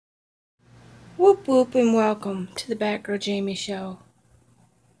Whoop whoop and welcome to the Batgirljamie Show.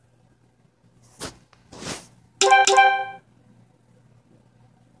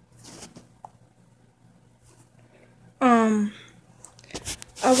 I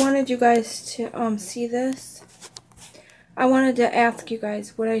wanted you guys to see this. I wanted to ask you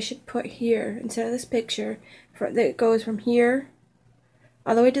guys what I should put here instead of this picture that goes from here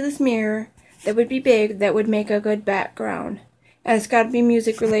all the way to this mirror. That would be big, that would make a good background. And it's got to be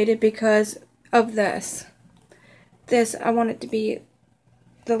music related because of this. I want it to be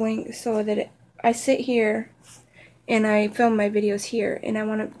the link so that I sit here and I film my videos here, and I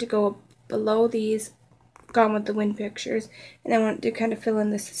want it to go below these Gone with the Wind pictures, and I want it to kind of fill in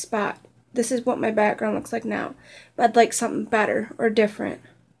this spot. This is what my background looks like now, but I'd like something better or different.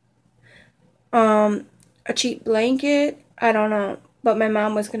 A cheap blanket, I don't know, but my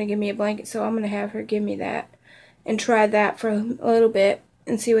mom was going to give me a blanket, so I'm going to have her give me that and try that for a little bit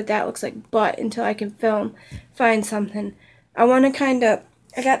and see what that looks like. But until I can find something, I want to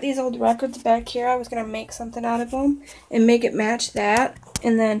I got these old records back here. I was going to make something out of them and make it match that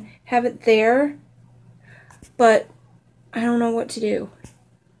and then have it there, but I don't know what to do.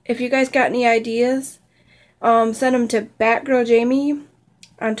 If you guys got any ideas, send them to Batgirljamie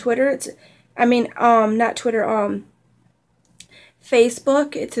on Twitter. Not Twitter,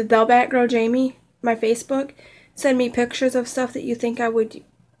 Facebook. It's the Batgirljamie, my Facebook. Send me pictures of stuff that you think I would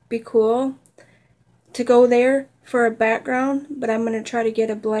be cool to go there for a background, but I'm going to try to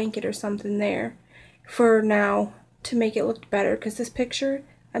get a blanket or something there for now to make it look better, because this picture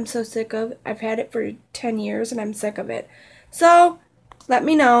I'm so sick of. I've had it for 10 years and I'm sick of it. So, let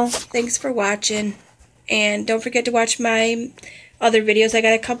me know. Thanks for watching. And don't forget to watch my other videos. I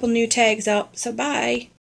got a couple new tags up. So, bye.